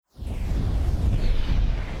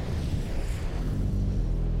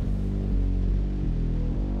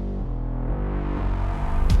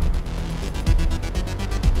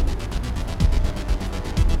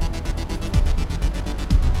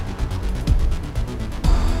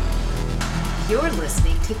You're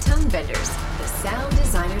listening to Tone Benders, the Sound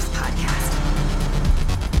Designers Podcast.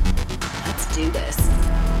 Let's do this.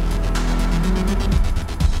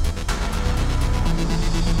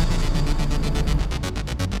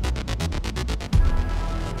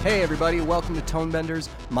 Hey everybody, welcome to Tone Benders.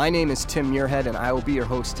 My name is Tim Muirhead and I will be your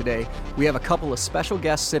host today. We have a couple of special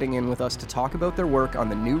guests sitting in with us to talk about their work on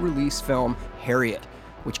the new release film, Harriet,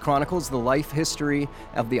 which chronicles the life history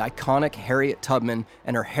of the iconic Harriet Tubman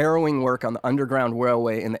and her harrowing work on the Underground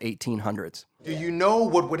Railway in the 1800s. Do you know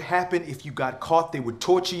what would happen if you got caught? They would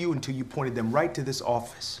torture you until you pointed them right to this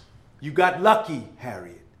office. You got lucky,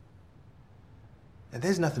 Harriet. And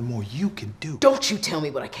there's nothing more you can do. Don't you tell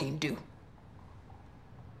me what I can't do.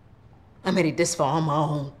 I made it this far on my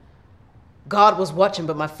own. God was watching,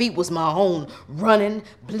 but my feet was my own. Running,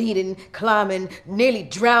 bleeding, climbing, nearly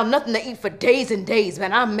drowned, nothing to eat for days and days,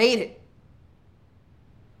 man. I made it.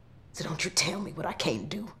 So don't you tell me what I can't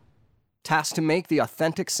do. Tasked to make the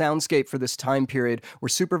authentic soundscape for this time period were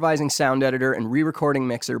supervising sound editor and re-recording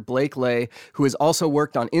mixer Blake Lay, who has also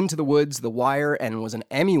worked on Into the Woods, The Wire, and was an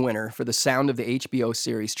Emmy winner for the sound of the HBO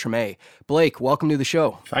series Treme. Blake, welcome to the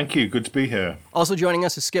show. Thank you. Good to be here. Also joining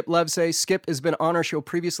us is Skip Levesey. Skip has been on our show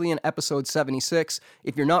previously in episode 76.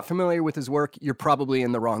 If you're not familiar with his work, you're probably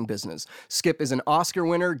in the wrong business. Skip is an Oscar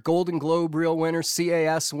winner, Golden Globe Reel winner,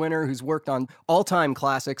 CAS winner who's worked on all-time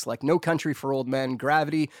classics like No Country for Old Men,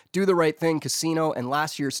 Gravity, Do the Right Thing, Casino, and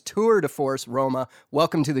last year's tour de force, Roma.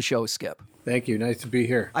 Welcome to the show, Skip. Thank you. Nice to be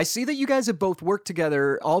here. I see that you guys have both worked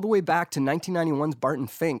together all the way back to 1991's Barton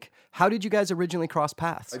Fink. How did you guys originally cross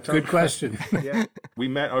paths? Good question. Yeah. We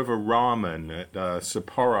met over ramen at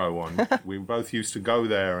Sapporo. We both used to go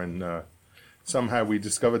there, and somehow we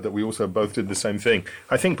discovered that we also both did the same thing.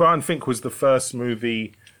 I think Barton Fink was the first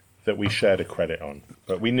movie that we shared a credit on,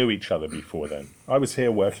 but we knew each other before then. I was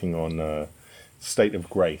here working on State of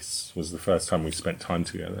Grace was the first time we spent time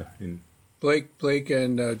together. Blake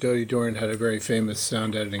and Dodie Doran had a very famous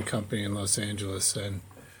sound editing company in Los Angeles, and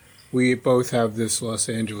we both have this Los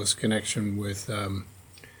Angeles connection with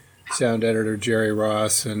sound editor Jerry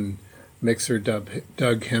Ross and mixer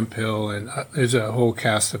Doug Hemphill, and there's a whole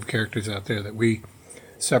cast of characters out there that we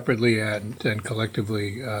separately and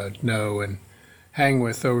collectively know and hang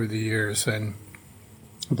with over the years. And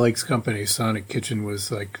Blake's company, Sonic Kitchen,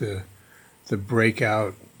 was like the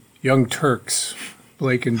breakout Young Turks,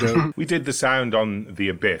 Blake and Doe. We did the sound on The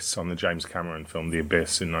Abyss, on the James Cameron film The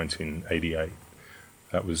Abyss in 1988.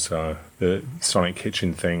 That was the Sonic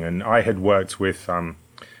Kitchen thing. And I had worked with, I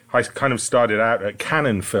kind of started out at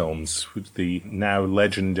Cannon Films, with the now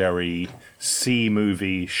legendary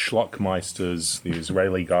C-movie Schlockmeisters, the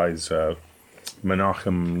Israeli guys,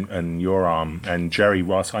 Menachem and Yoram, and Jerry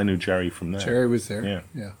Ross. I knew Jerry from there. Jerry was there.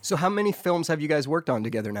 Yeah. So how many films have you guys worked on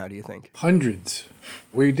together now, do you think? Hundreds.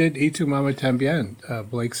 We did Y Tu Mama Tambien.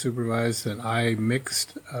 Blake supervised and I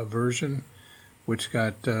mixed a version, which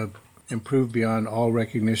got improved beyond all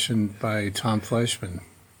recognition by Tom Fleischman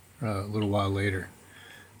a little while later.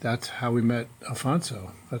 That's how we met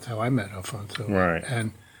Alfonso. That's how I met Alfonso. Right.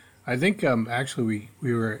 And I think actually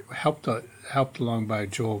we were helped along by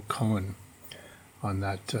Joel Cohen on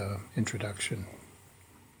that introduction.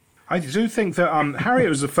 I do think that Harriet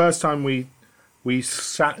was the first time we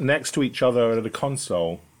sat next to each other at a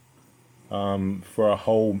console for a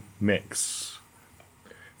whole mix.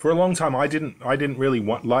 For a long time, I didn't really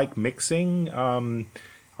like mixing. I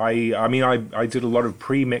did a lot of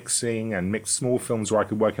pre-mixing and mixed small films where I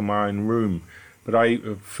could work in my own room.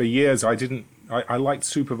 But for years, I liked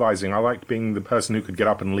supervising. I liked being the person who could get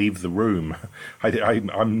up and leave the room.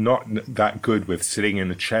 I'm not that good with sitting in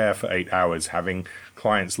a chair for 8 hours, having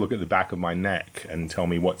clients look at the back of my neck and tell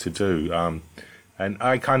me what to do. And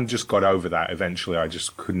I kind of just got over that eventually. I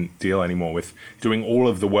just couldn't deal anymore with doing all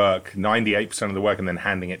of the work, 98% of the work, and then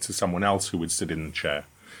handing it to someone else who would sit in the chair.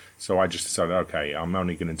 So I just decided, okay, I'm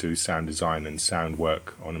only going to do sound design and sound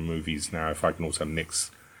work on movies now if I can also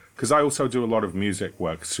mix. Because I also do a lot of music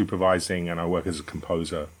work, supervising, and I work as a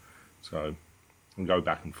composer. So I go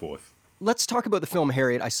back and forth. Let's talk about the film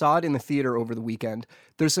Harriet. I saw it in the theater over the weekend.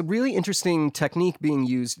 There's a really interesting technique being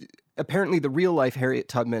used. Apparently, the real-life Harriet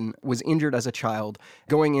Tubman was injured as a child.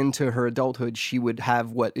 Going into her adulthood, she would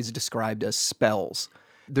have what is described as spells.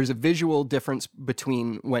 There's a visual difference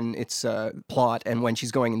between when it's plot and when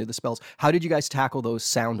she's going into the spells. How did you guys tackle those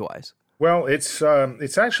sound-wise? Well, it's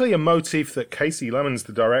actually a motif that Casey Lemons,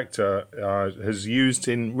 the director, has used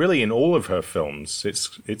in all of her films.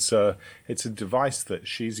 It's a device that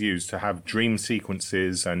she's used to have dream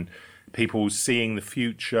sequences and people seeing the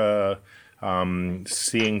future,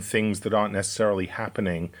 seeing things that aren't necessarily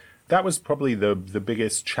happening. That was probably the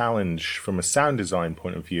biggest challenge from a sound design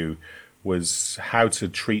point of view, was how to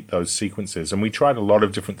treat those sequences. And we tried a lot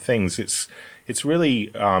of different things. It's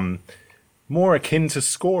really more akin to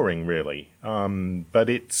scoring, really. But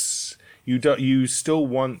you still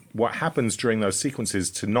want what happens during those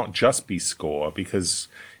sequences to not just be score, because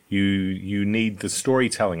you need the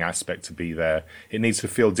storytelling aspect to be there. It needs to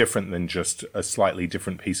feel different than just a slightly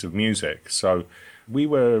different piece of music. So we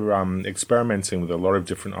were experimenting with a lot of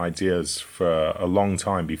different ideas for a long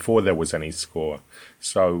time before there was any score.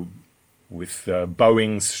 So with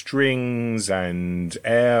bowing strings and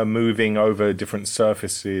air moving over different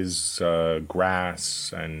surfaces,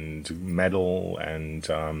 grass and metal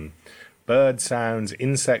and bird sounds,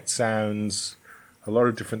 insect sounds, a lot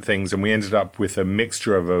of different things. And we ended up with a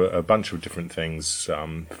mixture of a bunch of different things,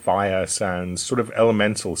 fire sounds, sort of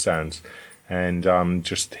elemental sounds, and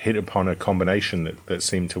just hit upon a combination that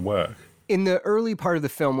seemed to work. In the early part of the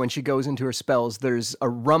film, when she goes into her spells, there's a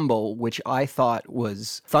rumble, which I thought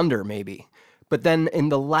was thunder, maybe. But then in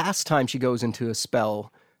the last time she goes into a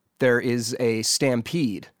spell, there is a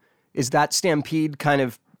stampede. Is that stampede kind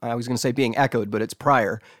of, I was going to say being echoed, but it's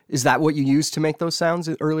prior. Is that what you used to make those sounds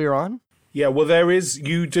earlier on? Yeah, well,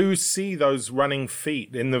 you do see those running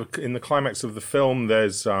feet in the climax of the film.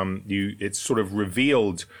 There's it's sort of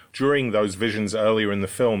revealed during those visions earlier in the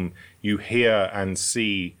film. You hear and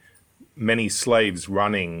see many slaves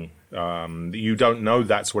running. You don't know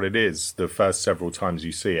that's what it is the first several times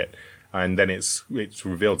you see it, and then it's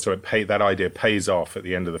revealed. So that idea pays off at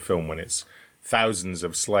the end of the film when it's thousands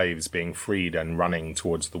of slaves being freed and running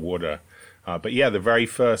towards the water. But yeah, the very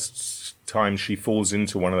first time she falls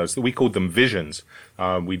into one of those, we called them visions,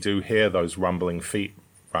 we do hear those rumbling feet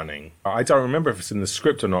running. I don't remember if it's in the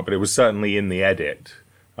script or not, but it was certainly in the edit,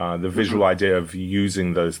 the visual idea of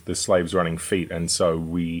using the slaves running feet. And so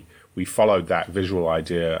we followed that visual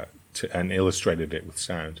idea and illustrated it with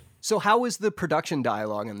sound. So how is the production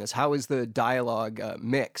dialogue in this? How is the dialogue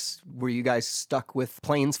mix? Were you guys stuck with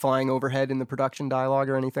planes flying overhead in the production dialogue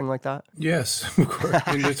or anything like that? Yes, of course.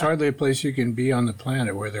 And there's hardly a place you can be on the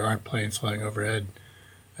planet where there aren't planes flying overhead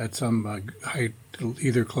at some height,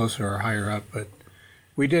 either closer or higher up. But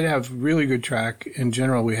we did have really good track. In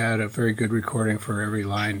general, we had a very good recording for every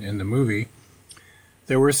line in the movie.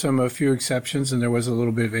 There were a few exceptions, and there was a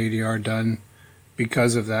little bit of ADR done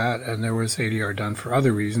because of that, and there was ADR done for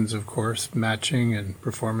other reasons, of course, matching and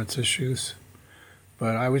performance issues.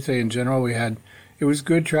 But I would say in general it was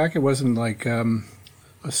good track. It wasn't like a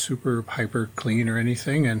super hyper clean or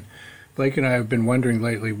anything. And Blake and I have been wondering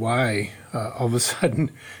lately why all of a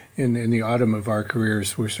sudden in the autumn of our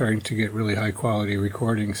careers we're starting to get really high quality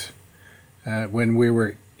recordings. When we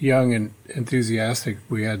were young and enthusiastic,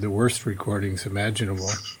 we had the worst recordings imaginable.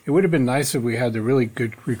 It would have been nice if we had the really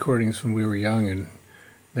good recordings when we were young, and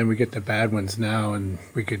then we get the bad ones now, and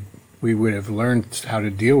we would have learned how to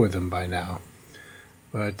deal with them by now.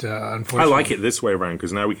 But unfortunately, I like it this way around,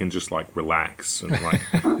 because now we can just relax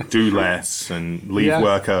and do less and leave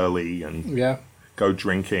work early and go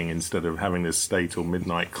drinking instead of having to stay till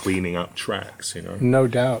midnight cleaning up tracks. No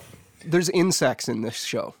doubt. There's insects in this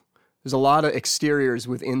show. There's a lot of exteriors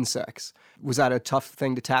with insects. Was that a tough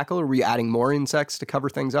thing to tackle, or were you adding more insects to cover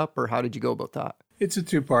things up, or how did you go about that? It's a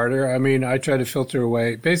two-parter. I mean, I try to filter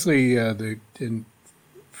away. Basically, in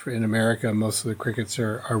America, most of the crickets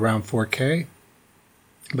are around 4K,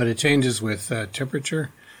 but it changes with temperature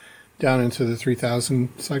down into the 3,000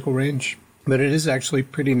 cycle range. But it is actually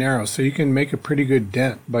pretty narrow, so you can make a pretty good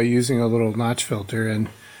dent by using a little notch filter, and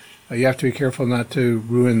you have to be careful not to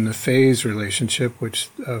ruin the phase relationship, which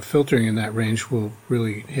filtering in that range will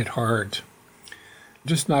really hit hard.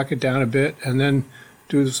 Just knock it down a bit and then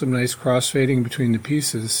do some nice crossfading between the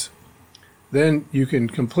pieces. Then you can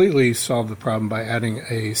completely solve the problem by adding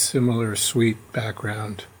a similar sweet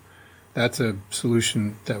background. That's a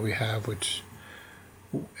solution that we have, which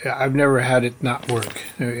I've never had it not work.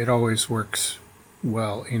 It always works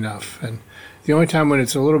well enough. And the only time when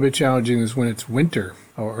it's a little bit challenging is when it's winter,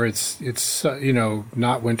 or it's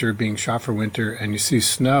not winter being shot for winter, and you see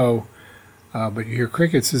snow, but you hear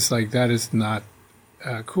crickets. It's like, that is not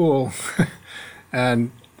cool,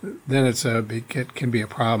 and then it can be a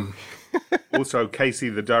problem. Also, Casey,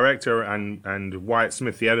 the director, and Wyatt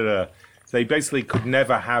Smith, the editor, they basically could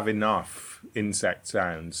never have enough insect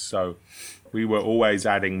sounds, so we were always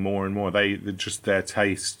adding more and more. Just their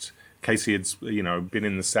taste. Casey had been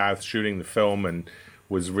in the South shooting the film and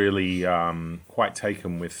was really quite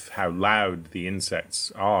taken with how loud the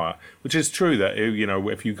insects are, which is true that,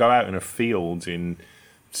 if you go out in a field in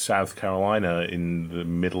South Carolina in the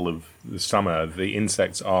middle of the summer, the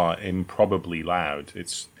insects are improbably loud.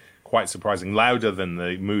 It's quite surprising, louder than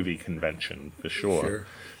the movie convention, for sure.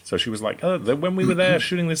 So she was like, oh, when we were there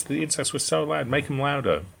shooting this, the insects were so loud, make them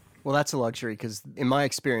louder. Well, that's a luxury because in my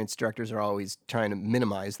experience, directors are always trying to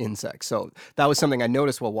minimize insects. So that was something I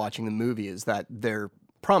noticed while watching the movie, is that they're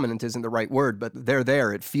prominent isn't the right word, but they're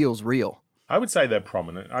there. It feels real. I would say they're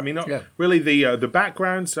prominent. I mean, really the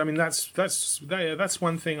backgrounds. I mean, that's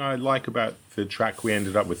one thing I like about the track we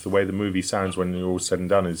ended up with. The way the movie sounds when you're all said and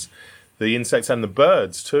done is the insects and the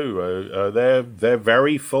birds too. They're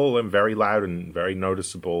very full and very loud and very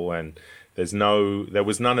noticeable. And there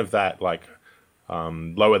was none of that like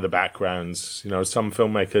lower the backgrounds. You know, some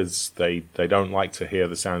filmmakers they don't like to hear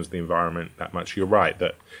the sounds of the environment that much. You're right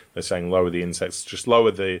that they're saying lower the insects, just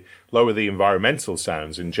lower the environmental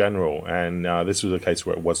sounds in general. And this was a case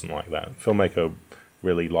where it wasn't like that. Filmmaker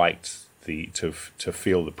really liked to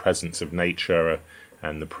feel the presence of nature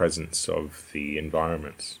and the presence of the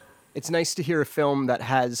environments. It's nice to hear a film that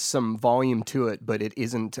has some volume to it, but it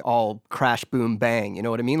isn't all crash, boom, bang. You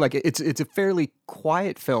know what I mean? Like it's a fairly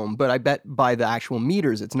quiet film, but I bet by the actual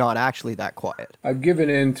meters, it's not actually that quiet. I've given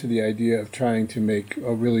in to the idea of trying to make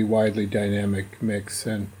a really widely dynamic mix,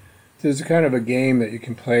 and there's a kind of a game that you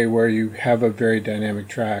can play where you have a very dynamic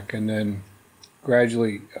track, and then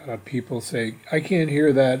gradually people say, I can't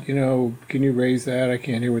hear that, can you raise that? I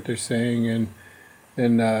can't hear what they're saying. And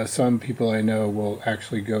then some people I know will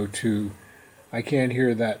actually go to, I can't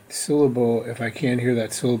hear that syllable. If I can't hear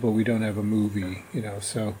that syllable, we don't have a movie,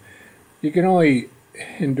 So you can only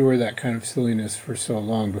endure that kind of silliness for so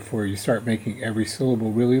long before you start making every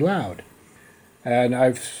syllable really loud. And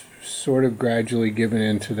I've sort of gradually given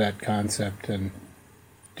into that concept, and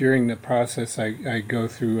during the process I go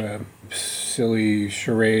through a silly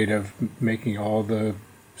charade of making all the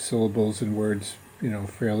syllables and words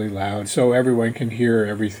fairly loud so everyone can hear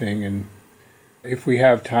everything, and if we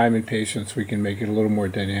have time and patience we can make it a little more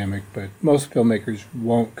dynamic, but most filmmakers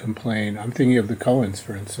won't complain. I'm thinking of the Coens,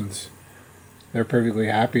 for instance. They're perfectly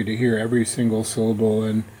happy to hear every single syllable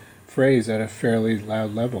and phrase at a fairly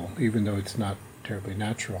loud level, even though it's not terribly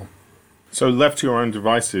natural. So left to your own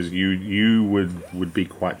devices, you would be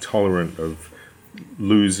quite tolerant of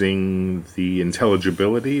losing the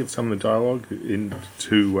intelligibility of some of the dialogue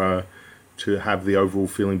to have the overall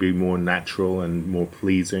feeling be more natural and more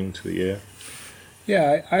pleasing to the ear?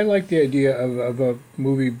 Yeah, I like the idea of a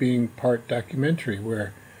movie being part documentary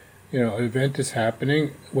where, an event is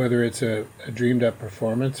happening, whether it's a dreamed-up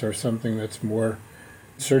performance or something that's more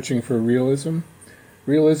searching for realism.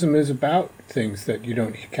 Realism is about things that you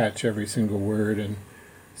don't catch every single word, and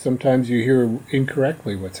sometimes you hear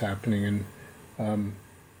incorrectly what's happening. And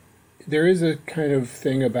there is a kind of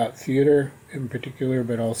thing about theater in particular,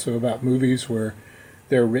 but also about movies where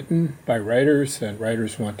they're written by writers, and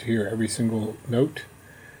writers want to hear every single note.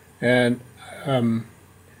 And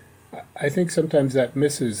I think sometimes that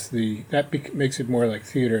makes it more like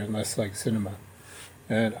theater and less like cinema.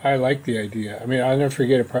 And I like the idea. I mean, I'll never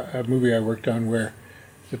forget a movie I worked on where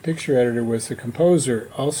the picture editor was the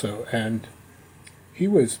composer also, and he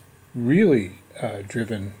was really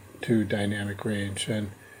driven to dynamic range.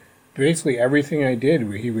 And basically everything I did,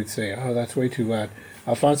 he would say, oh, that's way too loud.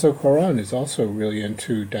 Alfonso Cuarón is also really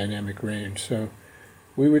into dynamic range. So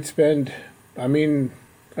we would spend,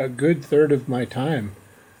 a good third of my time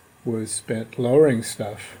was spent lowering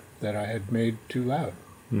stuff that I had made too loud.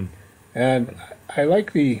 And I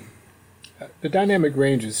like the dynamic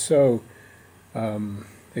range is so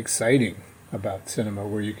exciting about cinema,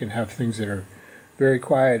 where you can have things that are very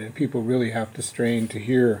quiet and people really have to strain to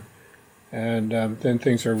hear, and then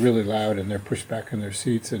things are really loud and they're pushed back in their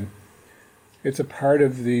seats. And it's a part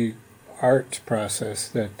of the art process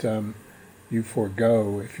that you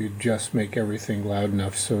forego if you just make everything loud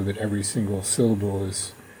enough so that every single syllable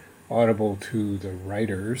is audible to the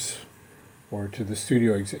writers or to the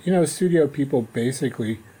studio. Studio people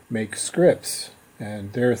basically make scripts,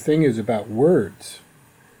 and their thing is about words.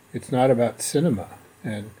 It's not about cinema.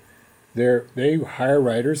 And they hire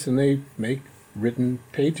writers and they make written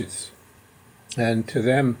pages. And to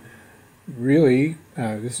them, really,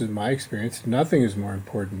 this is my experience, nothing is more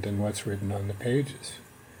important than what's written on the pages.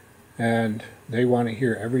 And they want to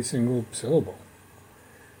hear every single syllable.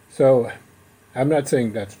 So I'm not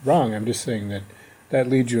saying that's wrong, I'm just saying that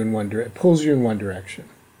leads you in one direction, pulls you in one direction.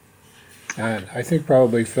 And I think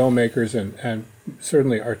probably filmmakers and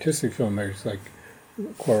certainly artistic filmmakers like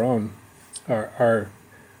Cuarón are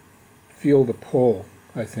feel the pull,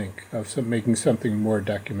 I think, of making something more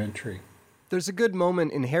documentary. There's a good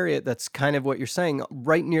moment in Harriet that's kind of what you're saying.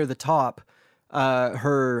 Right near the top,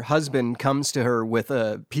 her husband comes to her with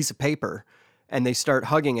a piece of paper, and they start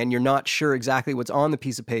hugging, and you're not sure exactly what's on the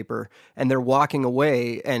piece of paper, and they're walking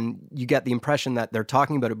away, and you get the impression that they're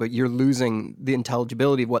talking about it, but you're losing the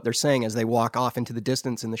intelligibility of what they're saying as they walk off into the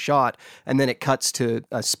distance in the shot. And then it cuts to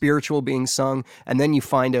a spiritual being sung, and then you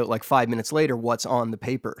find out like 5 minutes later what's on the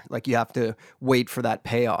paper. Like, you have to wait for that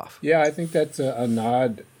payoff. Yeah, I think that's a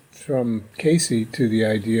nod from Casey to the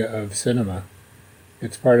idea of cinema.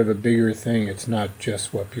 It's part of a bigger thing. It's not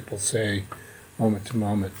just what people say moment to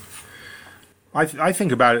moment. I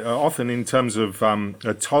think about it often in terms of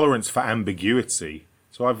a tolerance for ambiguity.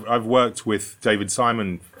 So I've worked with David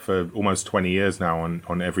Simon for almost 20 years now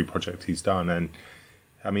on every project he's done. And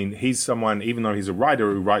I mean, he's someone, even though he's a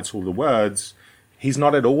writer who writes all the words, he's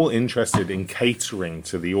not at all interested in catering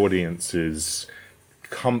to the audience's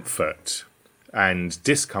comfort and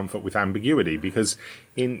discomfort with ambiguity, because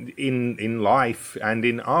in life and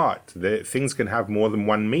in art, things can have more than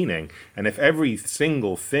one meaning. And if every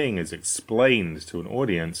single thing is explained to an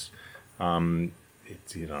audience,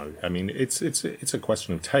 it's a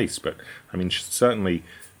question of taste. But I mean, certainly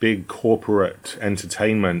big corporate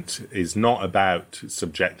entertainment is not about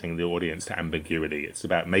subjecting the audience to ambiguity. It's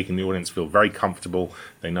about making the audience feel very comfortable.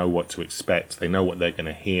 They know what to expect. They know what they're going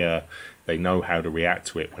to hear. They know how to react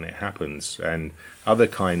to it when it happens. And other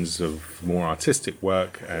kinds of more artistic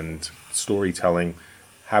work and storytelling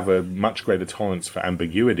have a much greater tolerance for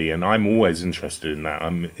ambiguity. And I'm always interested in that.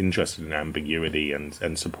 I'm interested in ambiguity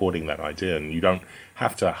and supporting that idea. And you don't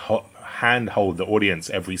have to handhold the audience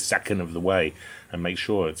every second of the way and make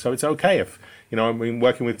sure. So it's okay if, I mean,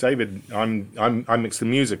 working with David, I mix the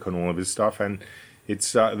music on all of his stuff, and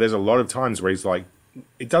it's there's a lot of times where he's like,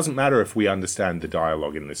 it doesn't matter if we understand the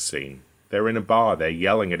dialogue in this scene. They're in a bar, they're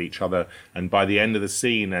yelling at each other, and by the end of the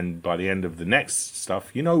scene and by the end of the next stuff,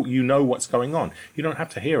 you know what's going on. You don't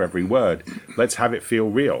have to hear every word. Let's have it feel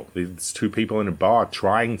real. It's two people in a bar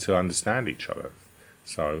trying to understand each other.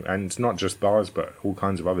 So, and it's not just bars, but all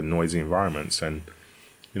kinds of other noisy environments. And,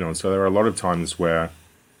 so there are a lot of times where,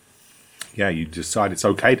 you decide it's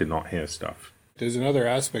okay to not hear stuff. There's another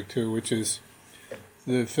aspect too, which is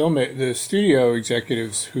the studio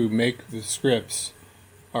executives who make the scripts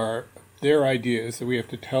their idea is that we have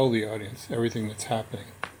to tell the audience everything that's happening.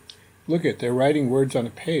 Look they're writing words on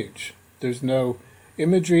a page. There's no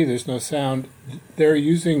imagery, there's no sound. They're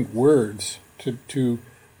using words to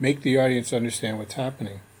make the audience understand what's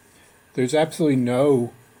happening. There's absolutely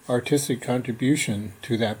no artistic contribution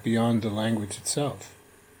to that beyond the language itself.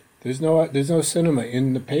 There's no cinema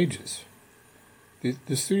in the pages.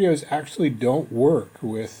 The studios actually don't work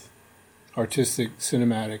with artistic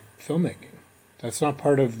cinematic filmmaking. That's not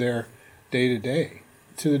part of their day-to-day.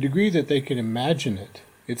 To the degree that they can imagine it,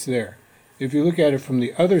 it's there. If you look at it from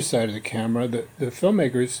the other side of the camera, the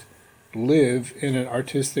filmmakers live in an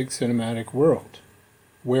artistic cinematic world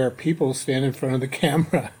where people stand in front of the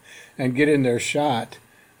camera and get in their shot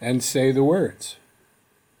and say the words.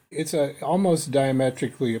 It's a almost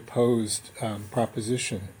diametrically opposed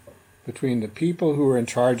proposition between the people who are in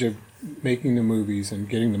charge of making the movies and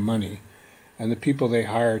getting the money and the people they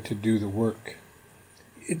hire to do the work.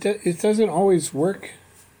 It doesn't always work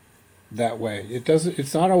that way.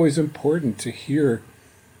 It's not always important to hear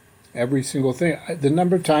every single thing. The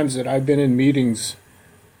number of times that I've been in meetings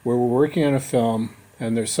where we're working on a film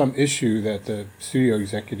and there's some issue that the studio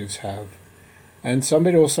executives have, and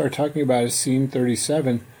somebody will start talking about a scene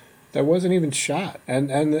 37 that wasn't even shot, and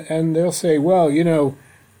they'll say, well,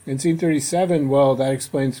 in scene 37, well, that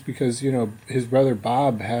explains because his brother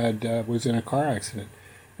Bob was in a car accident,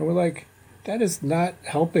 and we're like, that is not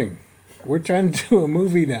helping. We're trying to do a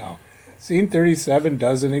movie now. Scene 37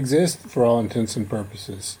 doesn't exist for all intents and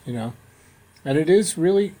purposes, and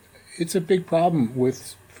it's a big problem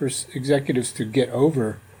for executives to get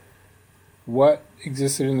over what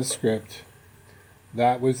existed in the script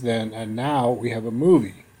that was then, and now we have a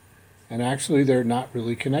movie, and actually they're not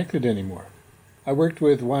really connected anymore. I worked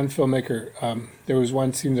with one filmmaker. There was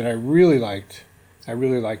one scene that I really liked. I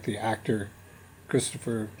really liked the actor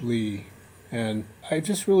Christopher Lee, and I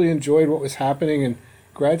just really enjoyed what was happening, and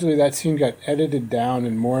gradually that scene got edited down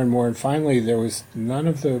and more, and finally there was none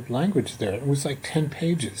of the language there. It was like 10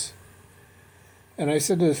 pages. And I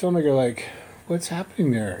said to the filmmaker, like, what's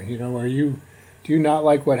happening there? Do you not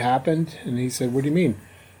like what happened? And he said, what do you mean?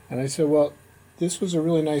 And I said, well, this was a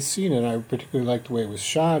really nice scene, and I particularly liked the way it was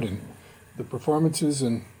shot and the performances.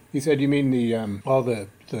 And he said, you mean all the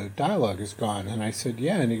dialogue is gone? And I said,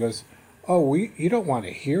 yeah. And he goes, oh, you don't want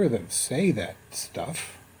to hear them say that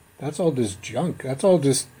stuff. That's all just junk. That's all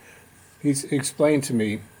just... He's explained to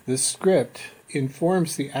me, the script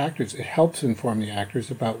informs the actors. It helps inform the actors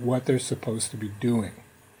about what they're supposed to be doing.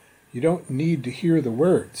 You don't need to hear the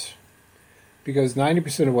words. because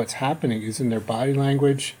 90% of what's happening is in their body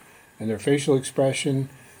language and their facial expression,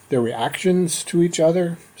 their reactions to each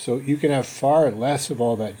other. So you can have far less of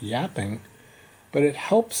all that yapping, but it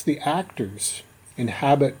helps the actors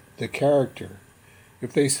inhabit the character.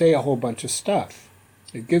 If they say a whole bunch of stuff,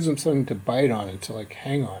 it gives them something to bite on and to like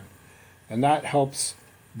hang on. And that helps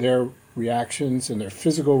their reactions and their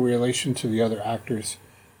physical relation to the other actors.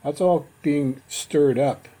 That's all being stirred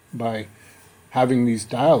up by having these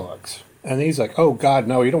dialogues. And he's like, oh God,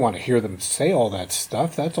 no, you don't want to hear them say all that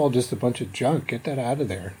stuff. That's all just a bunch of junk. Get that out of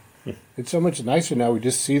there. It's so much nicer now. We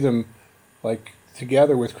just see them like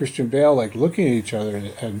together with Christian Bale, like looking at each other,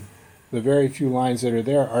 and the very few lines that are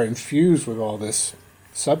there are infused with all this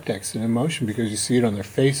subtext and emotion because you see it on their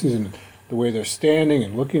faces and the way they're standing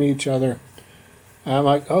and looking at each other. And I'm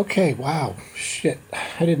like, okay, wow, shit,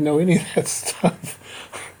 I didn't know any of that stuff.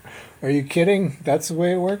 Are you kidding? That's the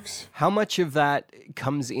way it works? How much of that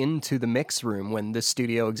comes into the mix room when the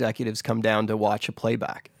studio executives come down to watch a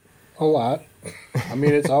playback? A lot. I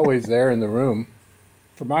mean, it's always there in the room.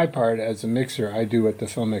 For my part, as a mixer, I do what the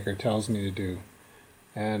filmmaker tells me to do.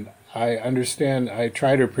 And I understand, I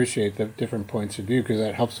try to appreciate the different points of view because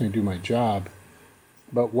that helps me do my job.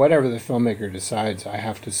 But whatever the filmmaker decides, I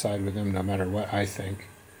have to side with them no matter what I think.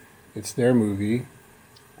 It's their movie.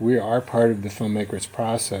 We are part of the filmmaker's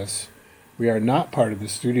process. We are not part of the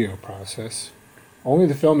studio process. Only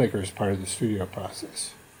the filmmaker is part of the studio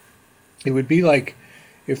process. It would be like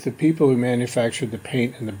if the people who manufactured the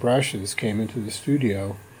paint and the brushes came into the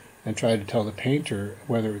studio and tried to tell the painter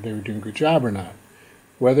whether they were doing a good job or not.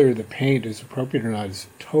 Whether the paint is appropriate or not is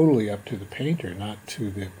totally up to the painter, not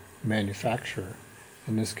to the manufacturer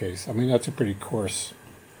in this case. I mean, that's a pretty coarse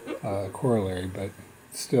corollary, but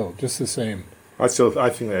still, just the same. I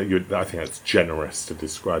think that's generous to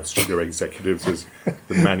describe studio executives as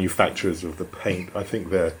the manufacturers of the paint. I think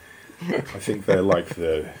they're like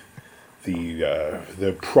the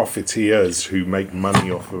profiteers who make money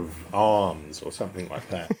off of arms or something like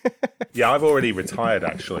that. Yeah, I've already retired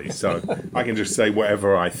actually, so I can just say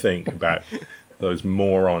whatever I think about those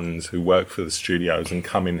morons who work for the studios and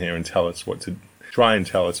come in here and try and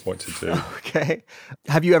tell us what to do. Okay.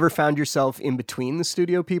 Have you ever found yourself in between the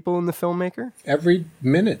studio people and the filmmaker? Every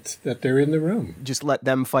minute that they're in the room. Just let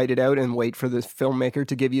them fight it out and wait for the filmmaker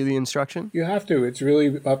to give you the instruction? You have to. It's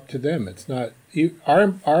really up to them. It's not...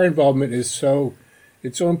 Our involvement is so...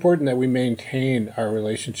 It's so important that we maintain our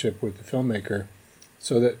relationship with the filmmaker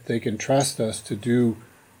so that they can trust us to do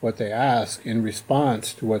what they ask in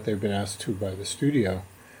response to what they've been asked to by the studio.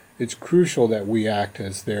 It's crucial that we act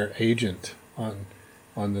as their agent on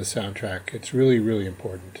the soundtrack. It's really, really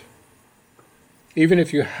important. Even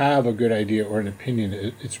if you have a good idea or an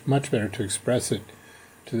opinion, it's much better to express it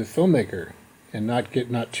to the filmmaker and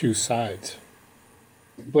not choose sides.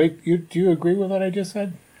 Blake, do you agree with what I just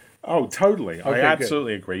said? Oh, totally. Okay, I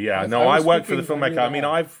absolutely agree. Yeah. I work for the filmmaker. I mean,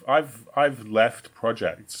 I've left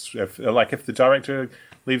projects. If the director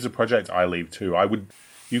leaves a project, I leave too.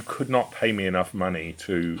 You could not pay me enough money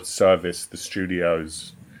to service the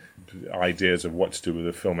studio's ideas of what to do with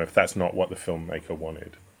the film if that's not what the filmmaker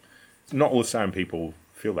wanted. Not all the sound people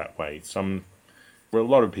feel that way. There are a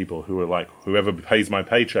lot of people who are like, whoever pays my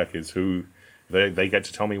paycheck is who they get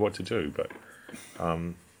to tell me what to do. But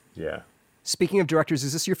yeah. Speaking of directors,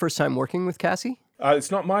 is this your first time working with Cassie? It's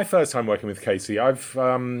not my first time working with Casey. I've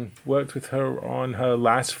worked with her on her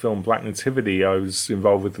last film, Black Nativity. I was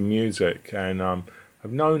involved with the music, and I've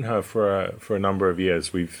known her for a number of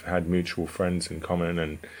years. We've had mutual friends in common,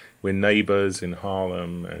 and we're neighbors in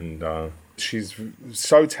Harlem. And she's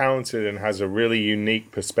so talented and has a really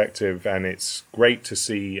unique perspective, and it's great to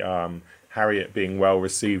see Harriet being well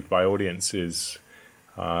received by audiences.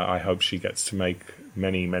 I hope she gets to make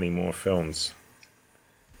many, many more films.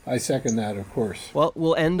 I second that, of course. Well,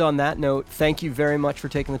 we'll end on that note. Thank you very much for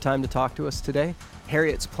taking the time to talk to us today.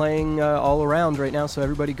 Harriet's playing all around right now, so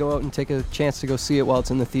everybody go out and take a chance to go see it while it's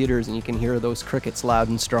in the theaters, and you can hear those crickets loud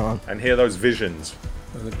and strong. And hear those visions.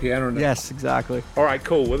 On the piano note. Yes, exactly. All right,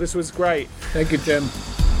 cool. Well, this was great. Thank you, Tim.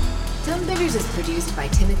 Tonebenders is produced by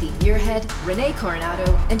Timothy Muirhead, Renee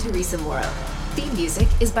Coronado, and Teresa Morrow. Theme music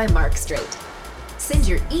is by Mark Strait. Send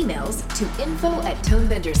your emails to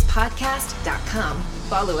info@tonebenderspodcast.com.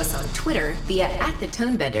 Follow us on Twitter via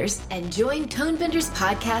 @thetonebenders and join Tonebenders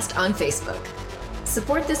Podcast on Facebook.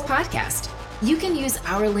 Support this podcast. You can use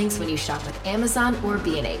our links when you shop at Amazon or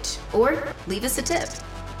B&H, or leave us a tip.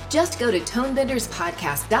 Just go to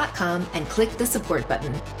tonebenderspodcast.com and click the support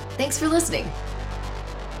button. Thanks for listening.